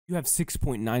You have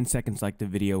 6.9 seconds like the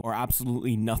video or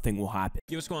absolutely nothing will happen.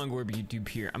 Yo, what's going on, Gorby YouTube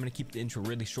here. I'm gonna keep the intro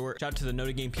really short. Shout out to the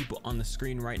Nota Game people on the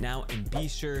screen right now, and be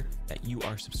sure that you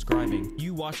are subscribing.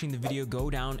 You watching the video, go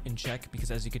down and check,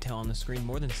 because as you can tell on the screen,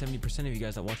 more than 70% of you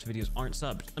guys that watch the videos aren't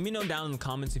subbed. Let me know down in the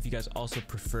comments if you guys also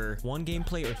prefer one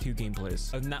gameplay or two gameplays.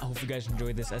 Other than that, hope you guys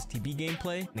enjoy this STB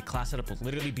gameplay, and the class setup will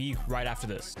literally be right after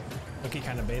this. Okay,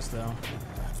 kind of base though.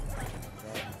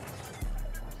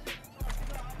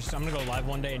 I'm gonna go live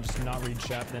one day and just not read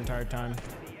chat the entire time.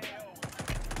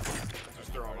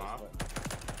 Just throw him off.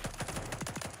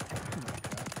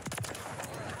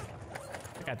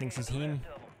 That guy thinks he's heen.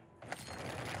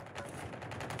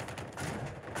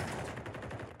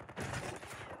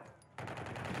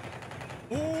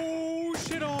 Oh,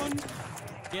 shit on.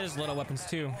 He has little weapons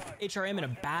too. HRM and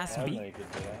a Bass B.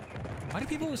 Why do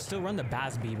people still run the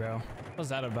Bass B, bro? What's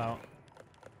that about?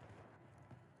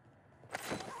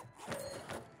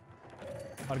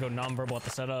 I'd go non-verbal at the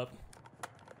setup.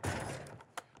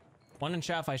 One in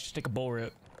chaff, I should take a bull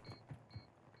rip.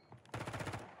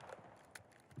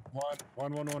 One.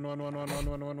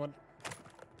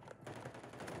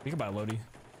 We can buy a Lodi. I'm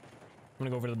gonna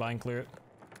go over to the buy and clear it.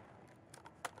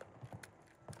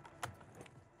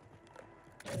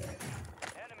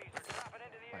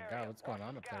 My God, what's going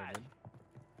on up there, dude?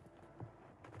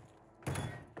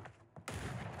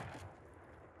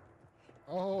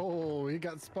 Oh, he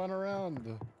got spun around.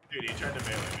 Dude, he tried to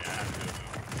melee me. I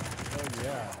have to. Oh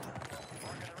yeah.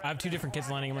 I have two different kids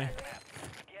lining me.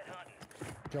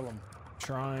 Kill him.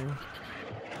 Trying.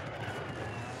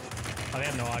 Oh, they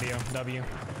have no audio. W.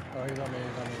 Oh, he's on me.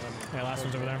 Yeah, last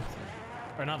one's over there.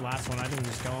 Or not last one. I think we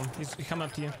just kill him. He's coming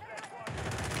up to you.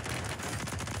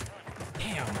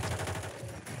 Damn.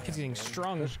 Kid's getting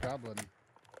strung. Fish goblin.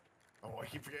 Oh, I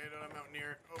keep forgetting that I'm out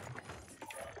near. Oh.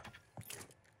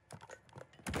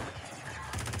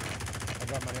 I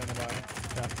got money on the buy.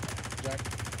 Yeah. Jack.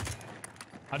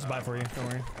 I'll just buy it for you. Don't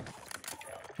worry.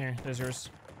 Here, there's yours.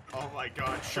 Oh my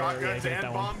God. Sure, yeah, Shotguns get and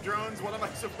that bomb one. drones. What am I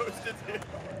supposed to do?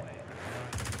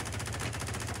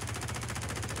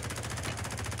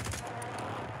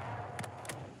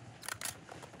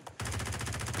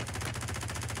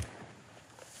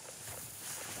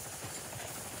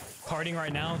 Carding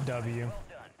right now, W.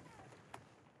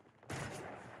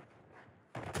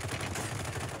 And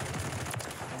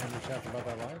you chat about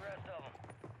that live?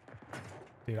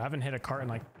 Dude, I haven't hit a cart in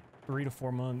like 3 to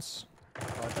 4 months. Oh, I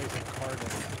thought you said carding.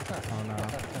 Oh no.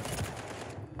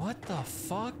 What the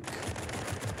fuck?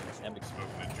 Smoking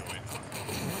a joint.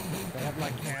 They have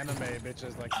like anime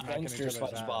bitches like smacking each Gangster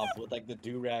other's SpongeBob ass. with like the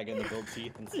do-rag and the gold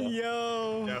teeth and stuff.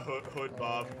 Yo. Yeah, hood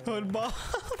bob. Hood Bob.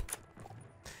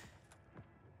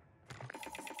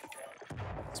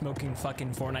 Smoking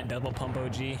fucking Fortnite double pump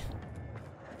OG.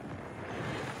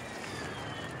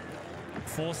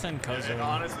 Full send And cousin.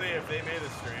 honestly, if they made a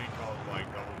strain called like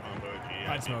double combo G,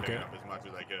 I'd smoke pick it. up as much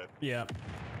as I could. Yeah.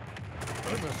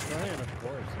 It's Australian, of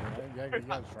course. Yeah, you gotta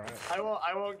try it. I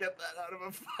won't get that out of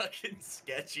a fucking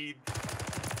sketchy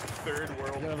third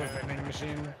world. You have a man. vending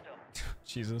machine.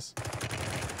 Jesus.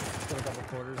 Put a couple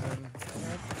quarters in.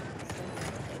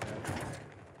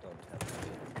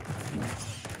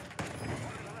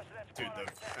 Dude, the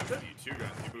MW2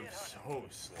 guns, they move so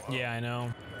slow. Yeah, I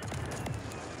know.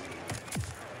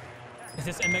 If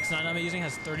this MX9 I'm using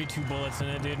has 32 bullets in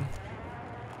it, dude.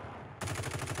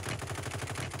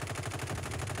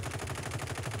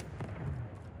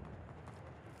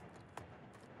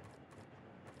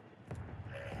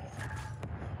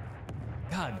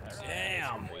 God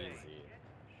damn.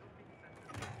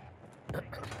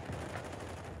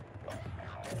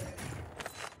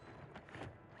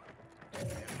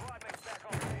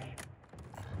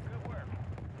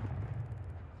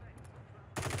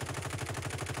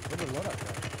 Where did load up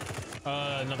go?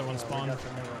 Another one We spawned. got the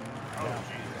new one. Oh, Yeah. Jesus,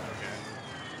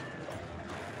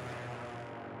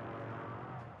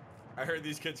 okay. I heard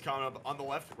these kids coming up on the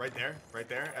left, right there,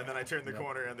 and then I turned the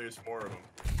corner and there's 4 of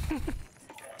them.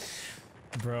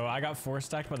 Bro, I got 4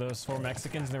 stacked by those 4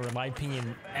 Mexicans and they were live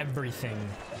pinging everything.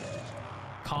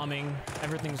 Calming.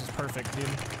 Everything was just perfect, dude.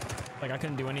 Like I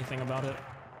couldn't do anything about it.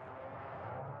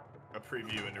 A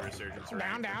preview into Resurgence.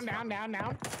 Down. On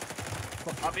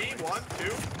me, 1,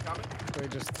 2, coming. They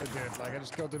just did. Like I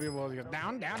just killed 2 people. You go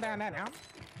down.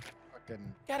 Fucking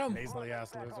Get him. nasally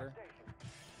ass loser.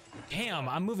 Damn,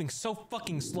 I'm moving so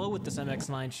fucking slow with this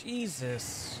MX9.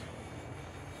 Jesus.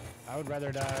 I would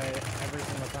rather die every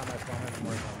single time I spawn in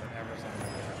Warzone than every single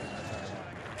time.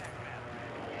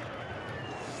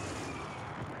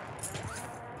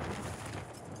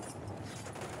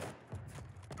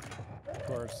 Of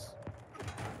course.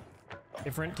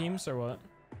 Different teams or what?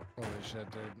 Holy shit,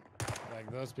 dude. Like,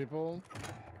 Like those people.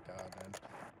 God, man.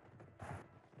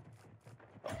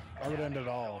 I would end it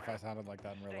all if I sounded like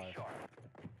that in real life.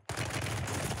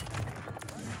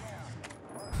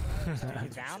 He's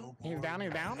down. He's down.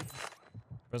 He's down.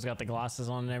 Bro's got the glasses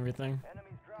on and everything.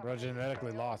 Bro,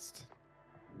 genetically lost.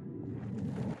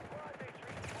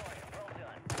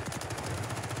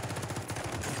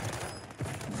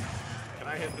 Can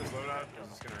I hit this loadout? Is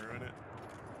this gonna ruin it?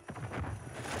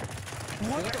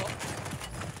 What?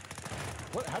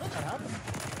 What? How did that happen?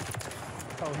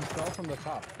 Oh, he fell from the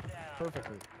top.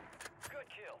 Perfectly. Good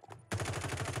kill.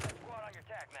 Squad on your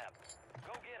tac map.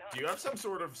 Go get Do you have some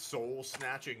sort of soul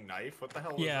snatching knife? What the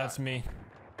hell was Yeah, that? it's me.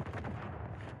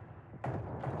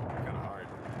 Kinda hard.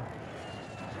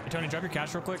 Hey, Tony, drop your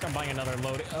cash real quick. I'm buying another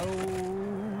load.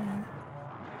 Oh.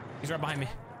 He's right behind me.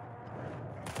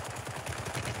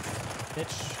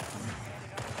 Bitch.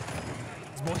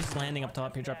 This boy's landing up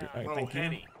top. Here, drop your. All right, Oh, thank you.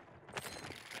 Henny.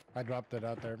 I dropped it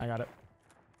out there. I got it.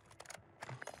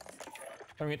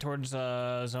 Throwing it towards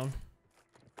zone.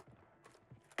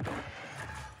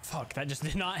 Fuck, that just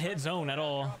did not hit zone at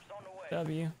all.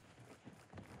 W.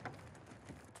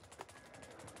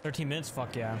 13 minutes,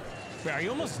 fuck yeah. Wait, are you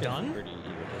almost done? Pretty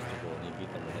egotistical, and you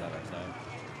beat them with that next time.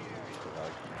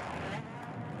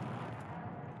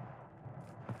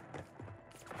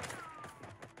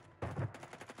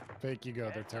 Fake you go.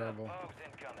 They're terrible. fogs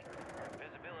incoming.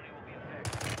 Visibility will be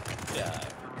affected. Yeah,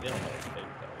 they don't know it's fake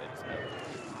though. They just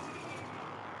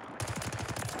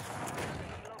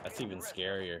know. That's even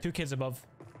scarier. 2 kids above.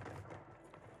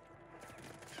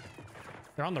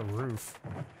 They're on the roof.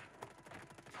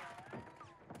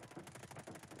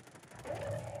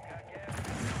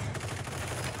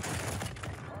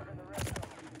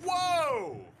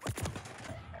 Whoa!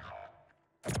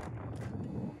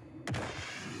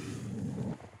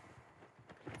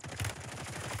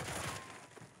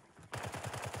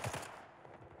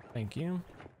 Thank you.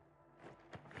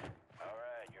 All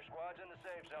right, your squad's in the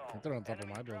safe zone. I think they're on top of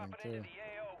my Enemies building dropping too. into the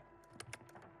AO.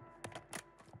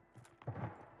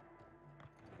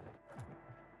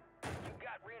 You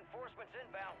got reinforcements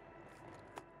inbound.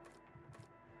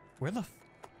 Where the?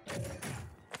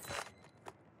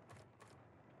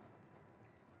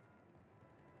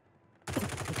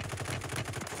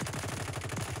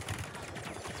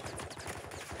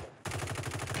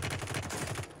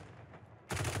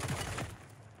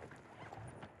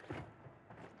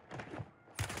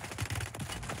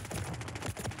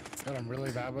 God, I'm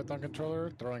really bad with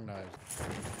uncontroller throwing knives.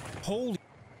 Holy!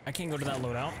 I can't go to that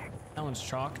loadout. That one's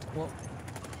chalked. Well,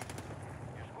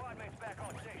 Your squad mates back on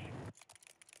station.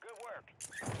 Good work.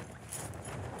 Enemies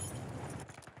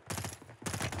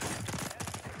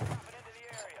dropping into the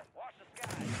area. Watch the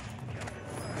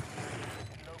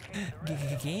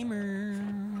sky. gamer.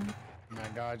 My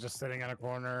God, just sitting in a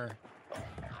corner.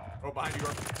 Oh, behind you.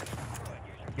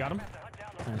 Got him.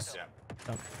 Nice. Yeah.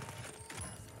 Oh.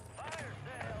 Fire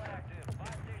sale active.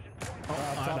 Fire station point. Oh,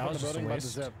 Up that top of was the just a building by the waste.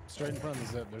 zip. Straight in front of the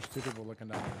zip. There's 2 people looking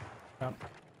down. Yep.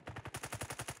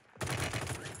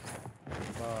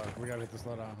 We gotta hit this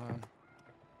loadout,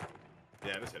 huh?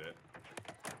 Yeah, just hit it.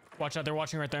 Watch out! They're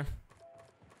watching right there.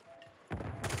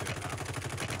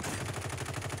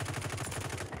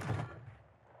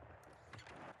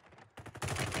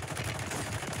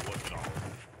 Look at all of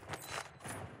them.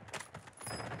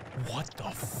 What the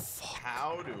fuck?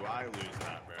 How do I lose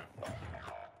that, bro?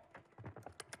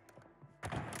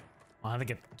 I have to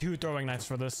get 2 throwing knives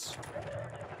for this.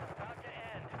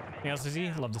 Anything else,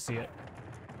 Izzy? Love to see it.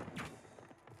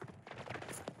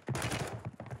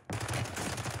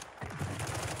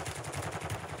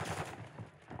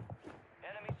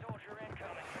 Enemy soldier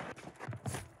incoming.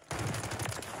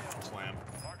 Slam.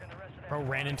 Marking the rest of that. Bro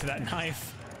ran into that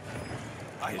knife.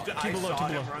 I below, saw two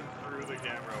him below. run through the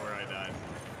camera where I died.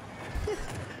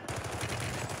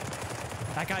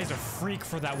 That guy's a freak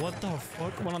for that. What the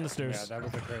fuck? One on the Yeah, stairs. that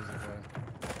was a crazy play.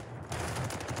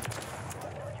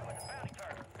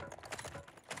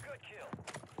 Good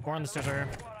kill. More on the stairs right here.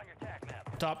 Squad on your tac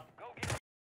map. Top. Go get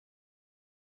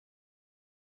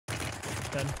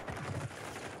Dead.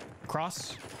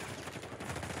 Cross.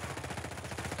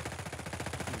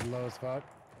 He's low as fuck.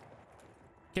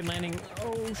 Kid landing.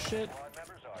 Oh shit. squad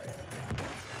members are.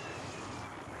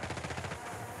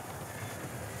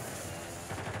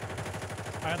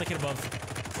 I got the kid above.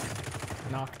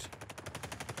 Knocked.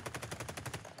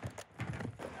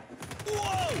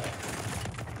 Whoa!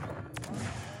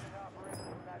 Operators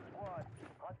in that squad.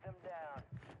 Hunt them down.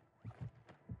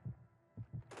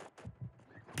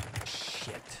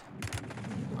 Shit.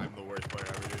 I'm the worst player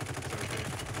ever, dude. It's okay.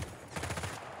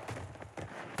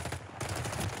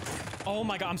 Oh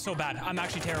my god, I'm so bad. I'm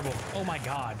actually terrible. Oh my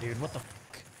god, dude. What the fuck?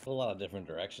 A lot of different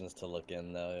directions to look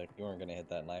in, though. Like, you weren't gonna hit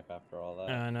that knife after all that.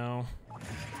 I know. Stand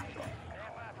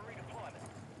by for redeployment.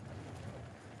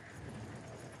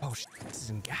 Oh shit, this is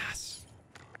in gas.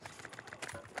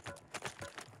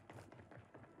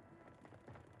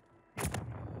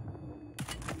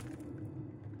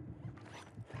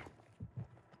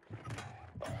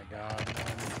 Oh my god,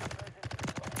 man.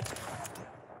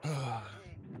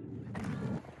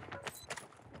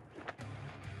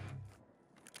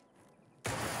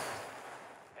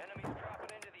 Enemies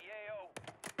dropping into the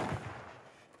AO.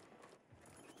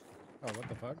 Oh, what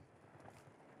the fuck?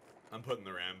 I'm putting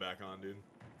the ram back on, dude.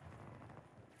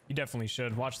 You definitely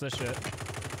should. Watch this shit.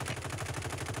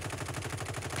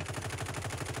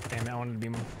 Damn it, I wanted to be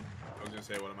more. I was gonna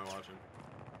say, what am I watching?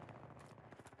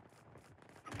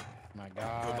 My Go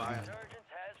god. by. Surgeons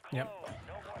has closed. Yep.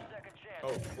 No more second chance. Oh,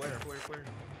 flare, flare, flare.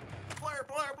 Flare,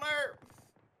 flare, flare!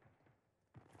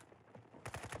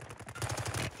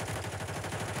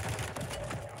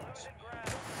 Losing ground.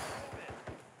 Move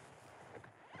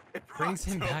it. It Brings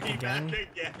him brought back Tony again? Back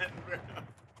again,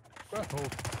 bro. Oh.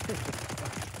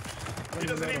 He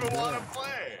doesn't even want to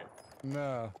play.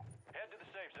 No. Head to the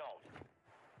safe zone.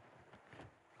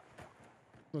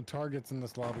 No targets in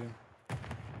this lobby.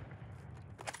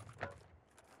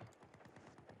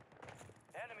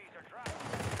 Enemies are dropping.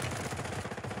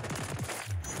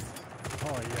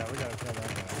 Oh yeah, we gotta kill that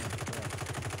guy.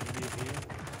 EVP.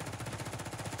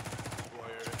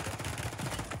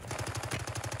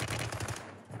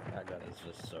 That gun is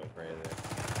just so crazy.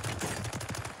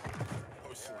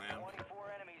 Oh, slam.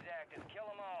 24 enemies active. Kill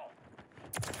them all.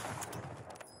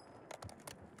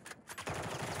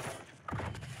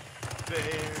 There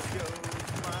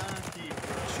goes my hero.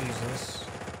 Jesus.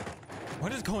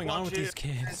 What is going on with these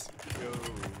kids? Goes.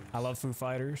 I love Foo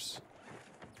Fighters.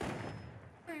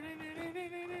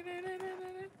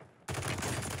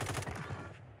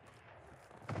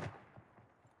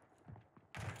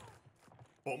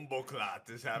 Bumbleclot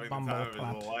is having the time of his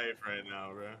Bumbleclot. life right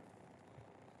now, bro.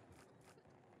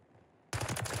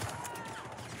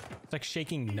 It's like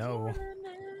shaking no.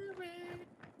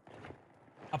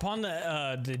 Upon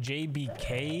the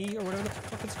JBK or whatever the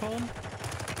fuck it's called.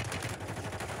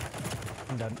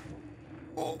 I'm done.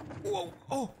 Oh, whoa,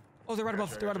 oh, oh, they're right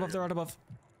above, they're right above, they're right above.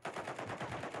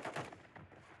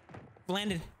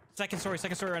 Landed. Second story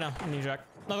right now. I need you, Jack.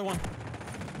 Another one.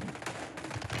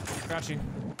 Got you.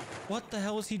 What the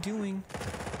hell is he doing?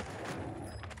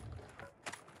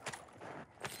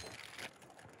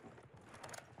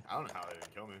 I don't know how they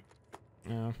didn't kill me.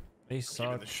 Yeah, they Keeping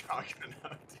suck. the shotgun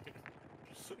out,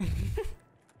 dude.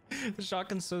 The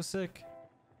shotgun's so sick.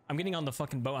 I'm getting on the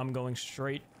fucking boat. I'm going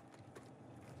straight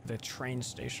to the train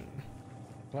station.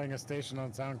 Playing a station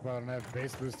on SoundCloud and I have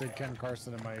bass boosted Ken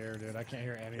Carson in my ear, dude. I can't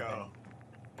hear anything. Go.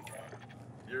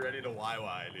 You're ready to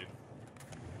YY, dude.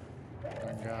 Oh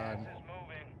my god. Is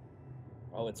moving.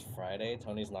 Oh, it's Friday.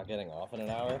 Tony's not getting off in an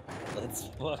hour. Let's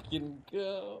fucking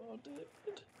go,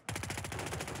 dude.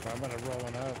 I'm gonna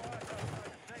rolling up.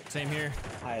 Same here.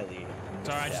 Highly.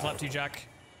 Sorry, I just Yeah. left you, Jack.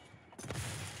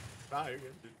 Nah, you're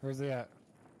good, dude. Where's he at?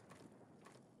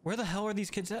 Where the hell are these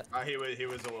kids at? He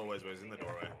was a little ways in the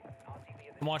doorway.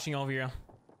 I'm watching over here.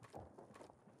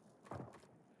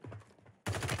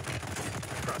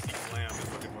 Crusty Slam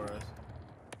is looking for us.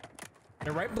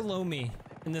 They're right below me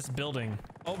in this building.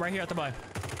 Oh, right here at the buy.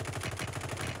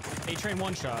 A-train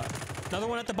one shot. Another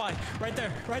one at the buy. Right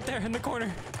there in the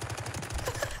corner.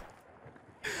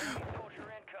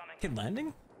 Soldier incoming. Kid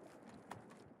landing?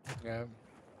 Yeah.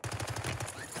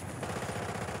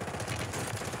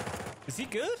 Is he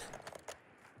good?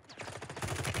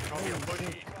 Oh, you're pushing.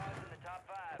 Squads in the top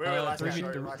 5. Wait, last three guy, v-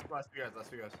 sorry, last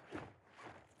few guys.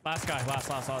 Last guy,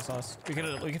 last. We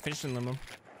can finish in them.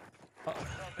 Oh,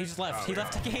 he just left. Oh, He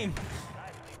left the game.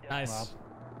 Nice. Wow.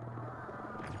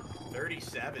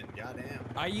 37, goddamn.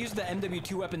 I used the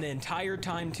MW2 weapon the entire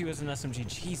time too as an SMG.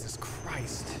 Jesus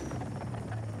Christ.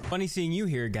 Funny seeing you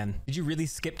here again. Did you really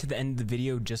skip to the end of the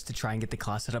video just to try and get the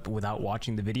class set up without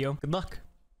watching the video? Good luck.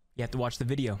 You have to watch the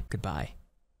video. Goodbye.